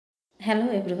Hello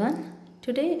everyone.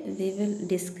 Today we will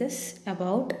discuss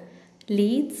about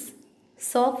Leith's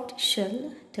soft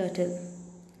shell turtle.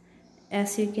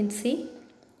 As you can see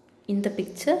in the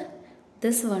picture,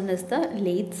 this one is the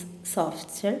Leith's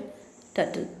soft shell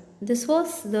turtle. This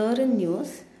was there in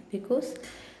news because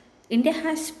India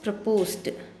has proposed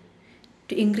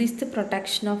to increase the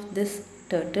protection of these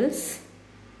turtles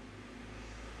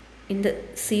in the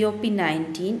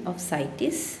COP19 of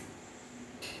CITES.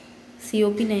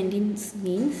 COP19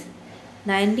 means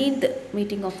 19th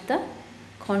meeting of the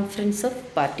Conference of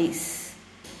Parties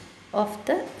of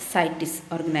the CITES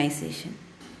organization.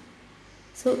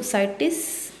 So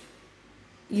CITES,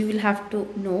 you will have to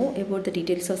know about the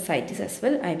details of CITES as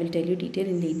well. I will tell you detail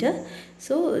in later.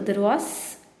 So there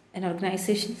was an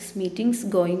organization's meetings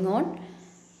going on,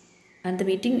 and the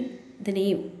meeting, the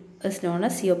name is known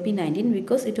as COP19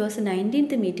 because it was the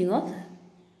 19th meeting of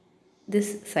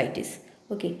this CITES.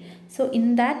 Okay, so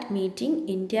in that meeting,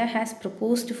 India has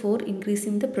proposed for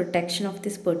increasing the protection of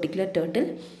this particular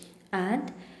turtle,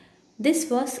 and this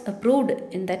was approved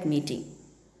in that meeting.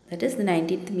 That is the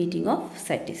 19th meeting of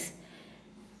CITES.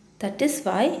 That is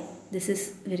why this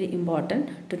is very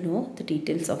important to know the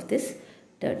details of this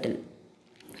turtle.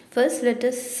 First, let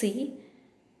us see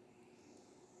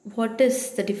what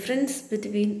is the difference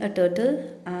between a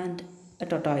turtle and a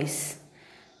tortoise.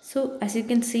 So as you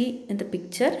can see in the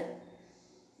picture,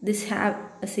 this have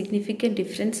a significant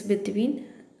difference between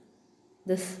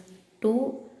this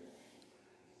two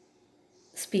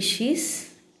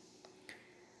species.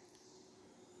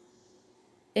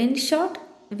 In short,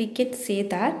 we can say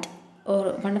that,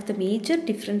 or one of the major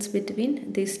difference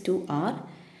between these two are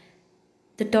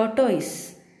the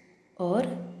tortoise, or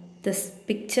this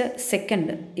picture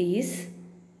second, is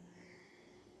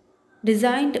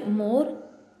designed more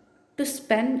to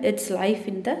spend its life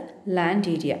in the land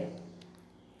area.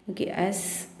 Okay,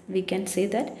 as we can say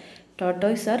that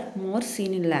tortoises are more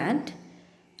seen in land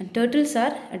and turtles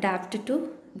are adapted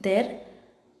to their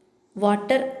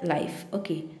water life.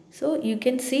 Okay, so you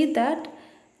can see that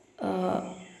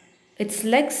its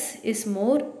legs is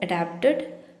more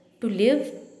adapted to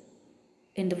live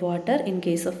in the water in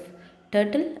case of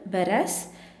turtle, whereas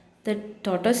the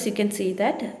tortoise, you can see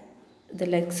that the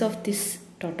legs of this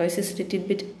tortoise is little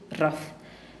bit rough,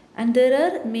 and there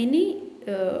are many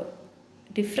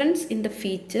difference in the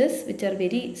features which are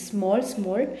very small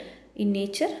in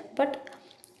nature, but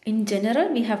in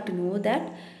general we have to know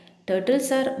that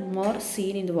turtles are more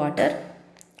seen in the water,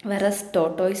 whereas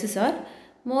tortoises are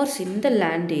more seen in the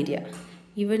land area.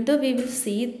 Even though we will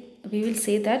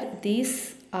say that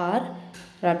these are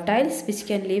reptiles which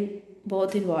can live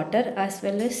both in water as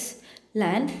well as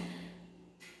land,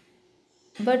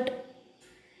 but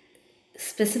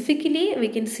specifically we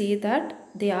can see that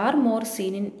they are more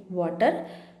seen in water,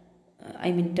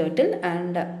 turtle,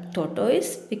 and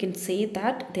tortoise, we can say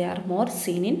that they are more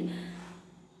seen in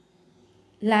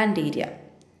land area.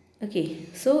 Okay,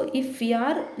 so if we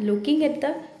are looking at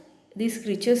these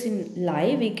creatures in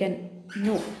live, we can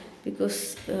know,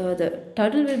 because the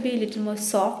turtle will be a little more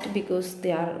soft because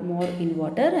they are more in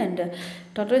water, and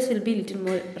tortoise will be a little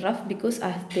more rough because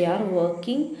they are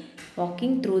walking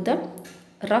through the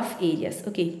rough areas.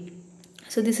 Okay,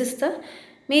 so this is the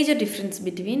major difference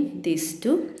between these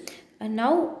two. And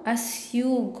now, as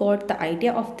you got the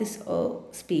idea of this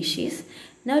species,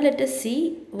 now let us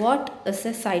see what a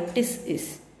CITES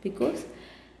is, because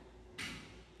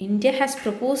India has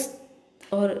proposed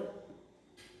or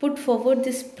put forward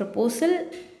this proposal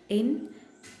in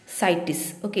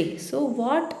CITES. Okay, so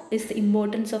what is the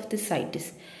importance of this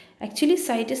CITES? Actually,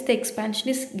 CITES, the expansion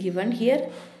is given here,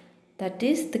 that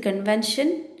is the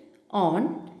Convention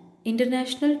on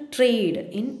International Trade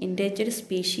in Endangered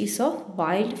Species of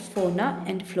Wild Fauna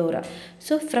and Flora.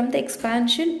 So from the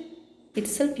expansion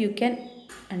itself, you can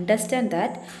understand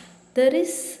that there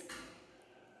is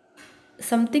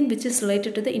something which is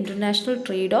related to the international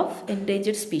trade of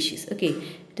endangered species. Okay,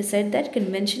 it is said that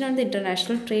Convention on the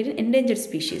International Trade in Endangered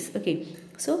Species. Okay,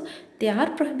 so they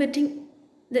are prohibiting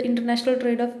the international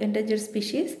trade of endangered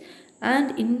species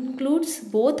and includes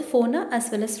both fauna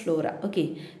as well as flora.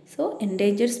 Okay, so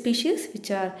endangered species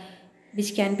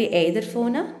which can be either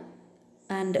fauna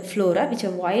and flora which are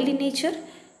wild in nature.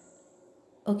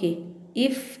 Okay,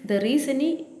 if there is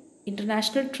any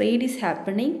international trade is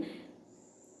happening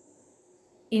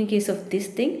in case of this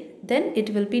thing, then it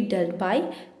will be dealt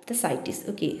by the CITES.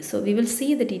 Okay, so we will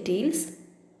see the details,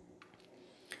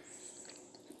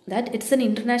 that it's an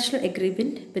international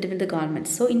agreement between the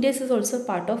governments. So India is also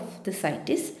part of the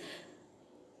CITES,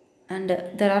 and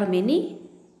there are many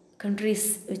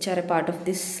countries which are a part of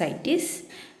this CITES,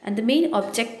 and the main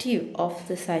objective of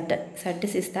the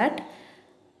CITES is that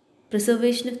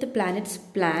preservation of the planet's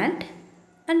plant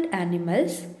and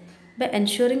animals by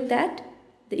ensuring that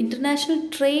the international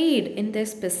trade in their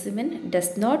specimen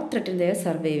does not threaten their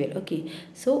survival. Okay,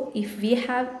 so if we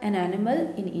have an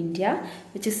animal in India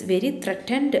which is very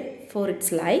threatened for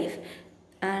its life,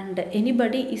 and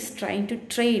anybody is trying to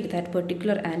trade that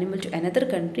particular animal to another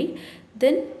country,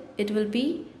 then it will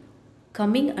be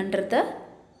coming under the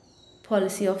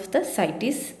policy of the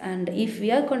CITES. And if we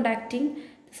are conducting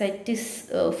CITES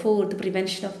for the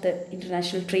prevention of the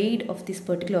international trade of this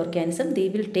particular organism, they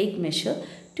will take measure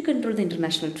to control the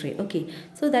international trade. Okay,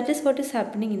 so that is what is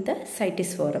happening in the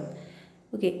CITES forum.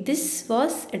 Okay, this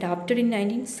was adopted in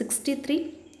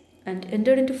 1963 and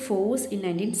entered into force in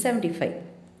 1975,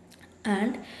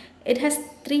 and it has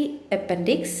 3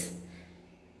 appendix,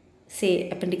 say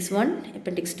appendix 1,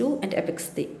 appendix 2 and appendix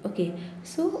 3. Okay,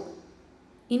 so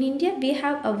in India we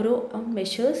have our own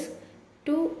measures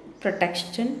to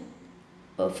protection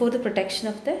for the protection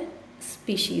of the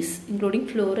species, including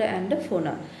flora and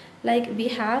fauna. Like we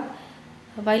have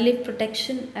Wildlife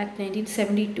Protection Act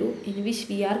 1972, in which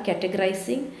we are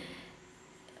categorizing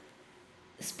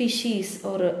species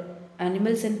or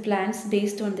animals and plants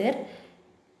based on their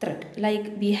threat.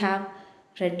 Like we have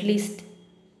red list,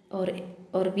 or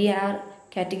we are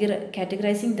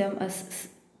categorizing them as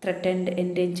threatened,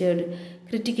 endangered,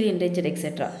 critically endangered,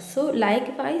 etc. So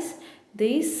likewise,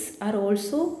 these are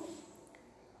also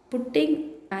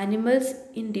putting animals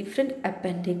in different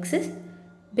appendixes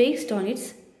based on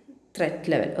its threat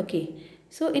level. Okay,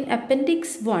 so in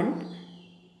appendix 1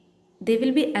 they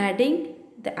will be adding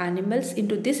the animals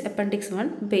into this appendix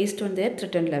 1 based on their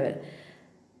threatened level.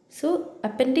 So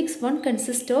appendix 1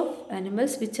 consists of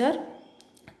animals which are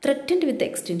threatened with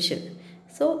extinction.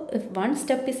 So if one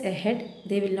step is ahead,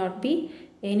 they will not be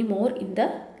any more in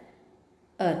the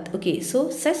earth. Okay, so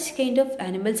such kind of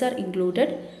animals are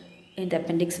included in the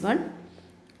appendix 1,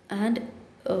 and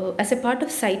as a part of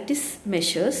CITES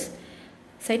measures,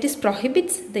 CITES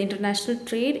prohibits the international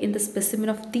trade in the specimen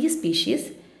of these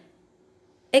species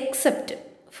except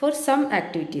for some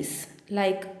activities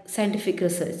like scientific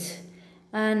research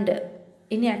and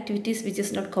any activities which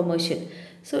is not commercial.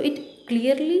 So it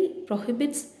clearly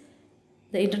prohibits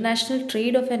the international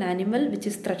trade of an animal which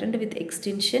is threatened with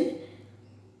extinction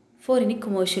for any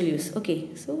commercial use. Okay,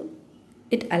 so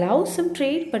it allows some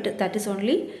trade, but that is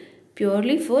only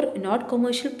purely for not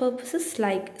commercial purposes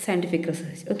like scientific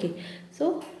research. Okay,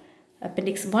 so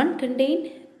appendix 1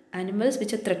 contain animals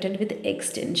which are threatened with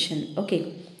extinction.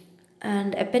 Okay,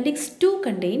 and appendix 2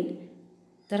 contain,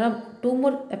 there are 2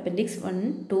 more appendix,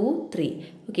 1, 2,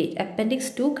 3. Okay, appendix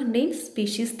 2 contains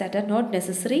species that are not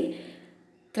necessarily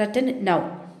threatened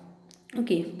now.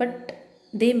 Okay, but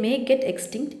they may get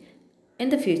extinct in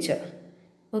the future.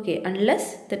 Okay,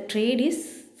 unless the trade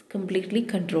is completely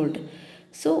controlled.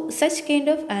 So such kind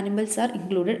of animals are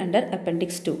included under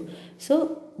appendix 2.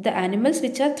 So the animals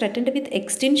which are threatened with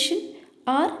extinction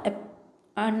are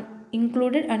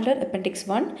included under appendix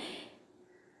 1.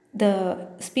 The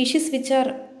species which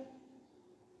are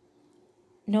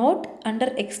not under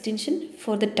extinction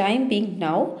for the time being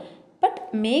now,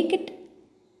 but may get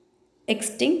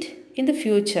extinct in the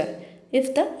future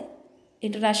if the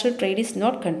international trade is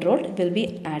not controlled, will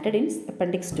be added in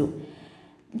appendix 2.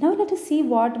 Now let us see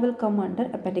what will come under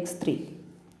appendix 3.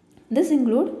 This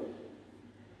include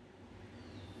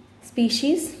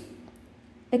species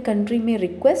a country may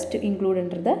request to include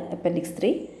under the appendix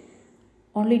 3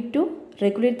 only to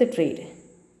regulate the trade.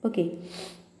 Okay,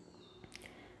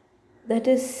 that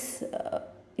is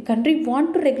a country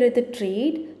want to regulate the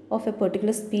trade of a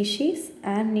particular species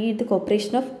and need the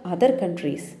cooperation of other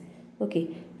countries. Okay,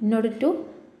 in order to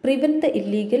prevent the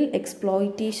illegal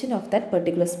exploitation of that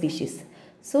particular species,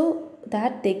 so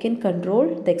that they can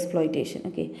control the exploitation.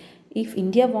 Okay, if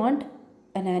India want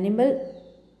an animal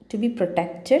to be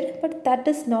protected, but that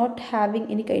is not having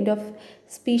any kind of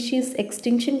species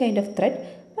extinction kind of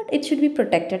threat, but it should be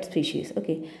protected species.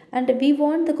 Okay, and we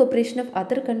want the cooperation of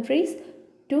other countries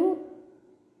to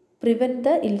prevent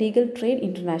the illegal trade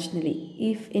internationally.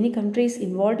 If any country is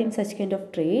involved in such kind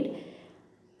of trade,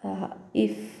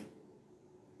 if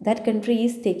that country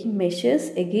is taking measures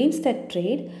against that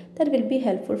trade, that will be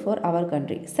helpful for our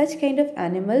country. Such kind of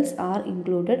animals are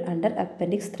included under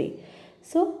appendix 3.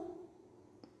 So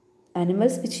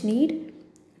animals which need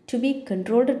to be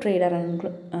controlled trade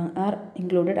are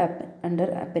included under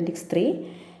appendix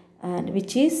 3, and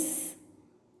which is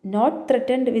not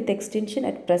threatened with extinction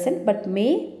at present but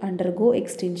may undergo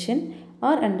extinction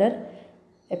are under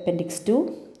appendix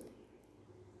 2.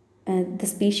 And the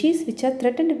species which are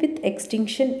threatened with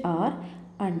extinction are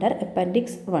under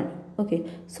appendix 1. Okay,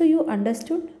 so you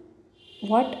understood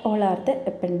what all are the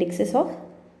appendixes of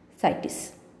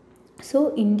CITES.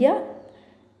 So India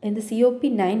in the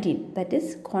COP19, that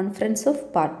is Conference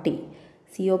of Party.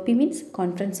 COP means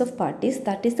Conference of Parties,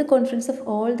 that is the conference of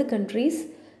all the countries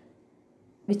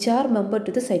which are member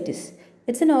to the CITES.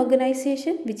 It's an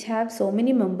organization which have so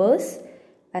many members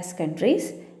as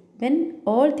countries. When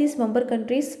all these member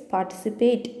countries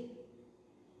participate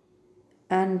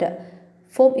and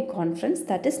form a conference,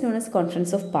 that is known as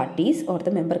Conference of Parties or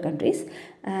the member countries,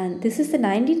 and this is the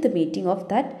 19th meeting of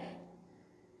that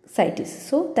CITES.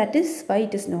 So that is why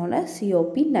it is known as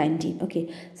COP19.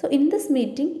 Okay, so in this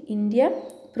meeting, India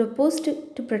proposed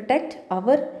to protect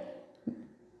our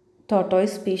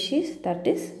tortoise species, that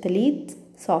is the Leith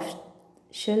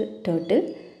softshell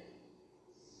turtle,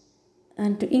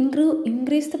 and to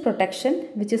increase the protection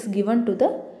which is given to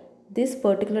this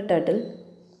particular turtle.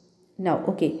 Now,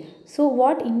 okay, so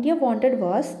what India wanted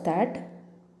was that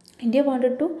India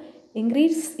wanted to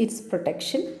increase its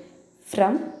protection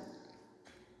from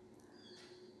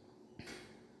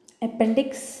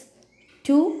Appendix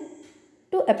 2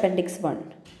 to Appendix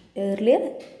 1.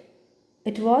 Earlier,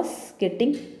 it was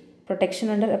getting protection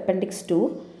under Appendix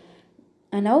 2,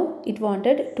 and now it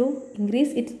wanted to increase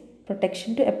its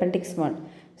protection to Appendix 1.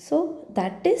 So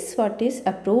that is what is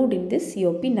approved in this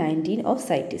COP19 of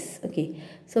CITES. Okay,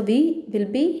 so we will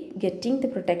be getting the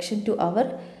protection to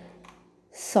our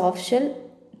soft shell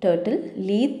turtle,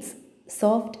 Leith's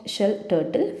soft shell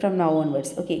turtle from now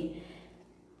onwards. Okay,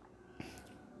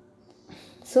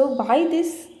 so by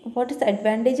this, what is the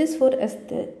advantages for us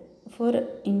for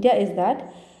India is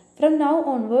that from now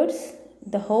onwards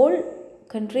the whole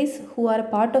countries who are a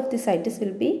part of the CITES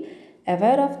will be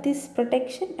aware of this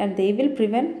protection, and they will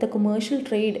prevent the commercial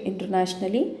trade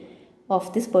internationally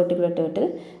of this particular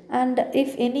turtle. And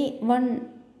if anyone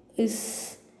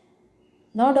is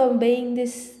not obeying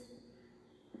this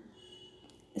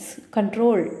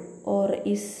control, or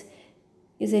is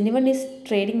anyone is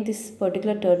trading this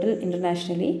particular turtle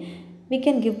internationally, we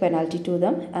can give penalty to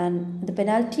them, and the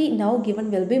penalty now given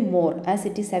will be more, as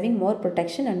it is having more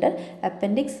protection under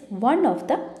Appendix 1 of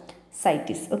the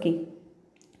CITES. Okay,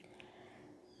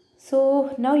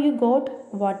 so now you got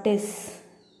what is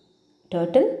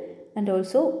turtle and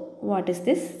also what is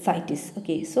this CITES.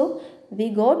 Okay, so we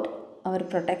got our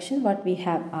protection what we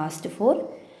have asked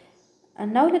for,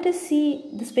 and now let us see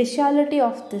the speciality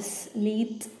of this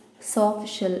Leith soft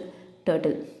shell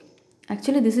turtle.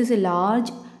 Actually, this is a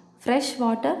large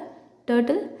freshwater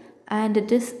turtle, and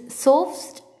it is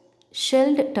soft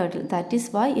shelled turtle. That is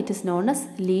why it is known as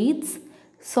Leith's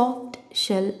soft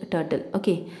shell turtle.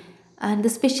 Okay, and the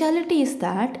speciality is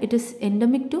that it is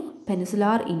endemic to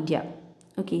peninsular India.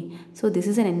 Okay, so this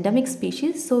is an endemic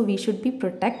species, so we should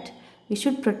protect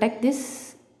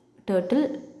this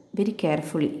turtle very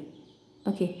carefully.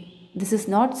 Okay, this is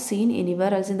not seen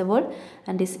anywhere else in the world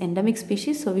and is endemic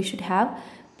species, so we should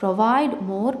provide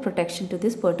more protection to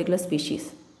this particular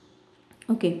species.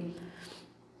 Okay,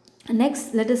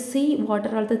 next let us see what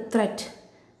are all the threats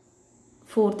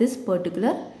for this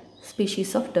particular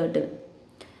species of turtle.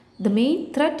 The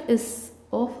main threat is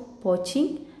of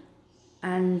poaching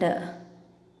and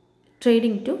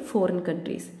trading to foreign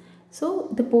countries. So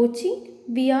the poaching,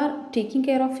 we are taking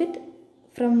care of it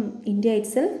from India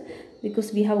itself,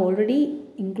 because we have already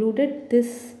included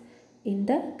this in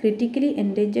the critically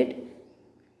endangered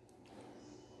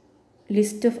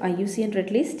list of IUCN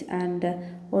Red List, and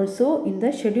also in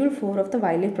the Schedule 4 of the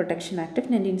Wildlife Protection Act of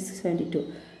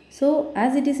 1972. So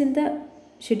as it is in the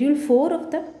Schedule 4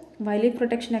 of the Wildlife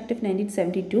Protection Act of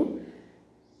 1972,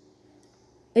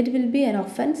 it will be an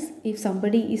offence if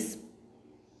somebody is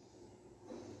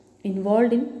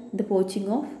involved in the poaching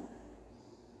of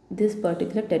this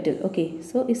particular turtle. Okay,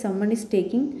 so if someone is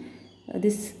taking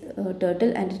this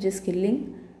turtle and it is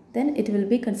killing, then it will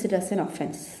be considered as an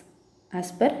offence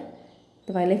as per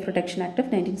the Wildlife Protection Act of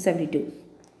 1972.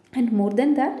 And more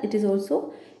than that, it is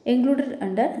also included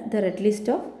under the red list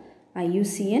of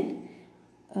IUCN.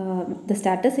 The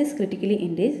status is critically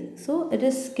endangered, so it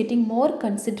is getting more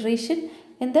consideration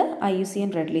in the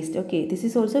IUCN red list. Okay, this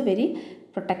is also very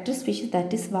protected species,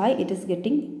 that is why it is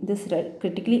getting this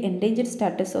critically endangered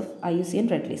status of IUCN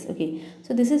red list. Okay,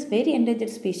 so this is very endangered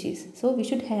species, so we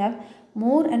should have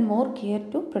more and more care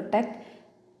to protect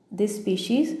this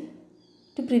species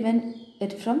to prevent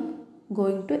it from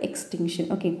going to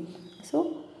extinction. Okay,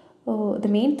 so the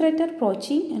main threat are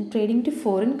poaching and trading to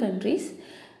foreign countries.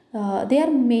 They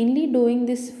are mainly doing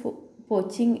this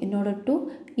poaching in order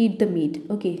to eat the meat.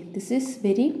 Okay, this is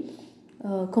very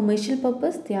commercial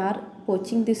purpose. They are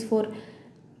poaching this for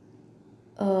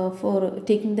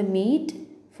taking the meat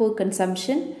for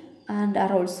consumption, and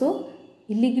are also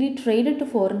illegally traded to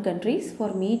foreign countries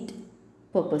for meat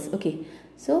purpose. Okay,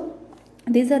 so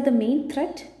these are the main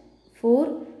threat for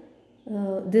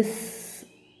this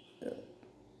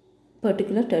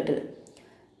particular turtle.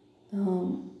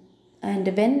 And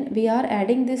when we are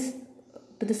adding this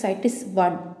to the CITES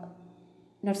 1,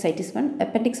 not CITES 1,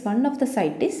 Appendix 1 of the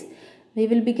CITES, we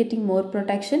will be getting more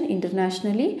protection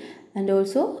internationally, and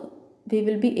also we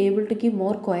will be able to give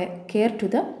more care to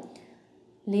the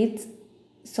Leith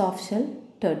softshell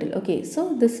turtle. Okay,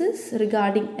 so this is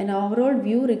regarding an overall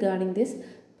view regarding this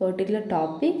particular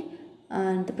topic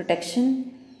and the protection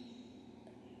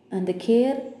and the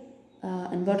care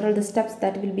and what are the steps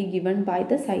that will be given by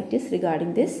the CITES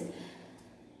regarding this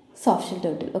softshell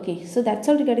turtle. Okay, so that's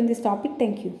all regarding this topic.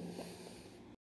 Thank you.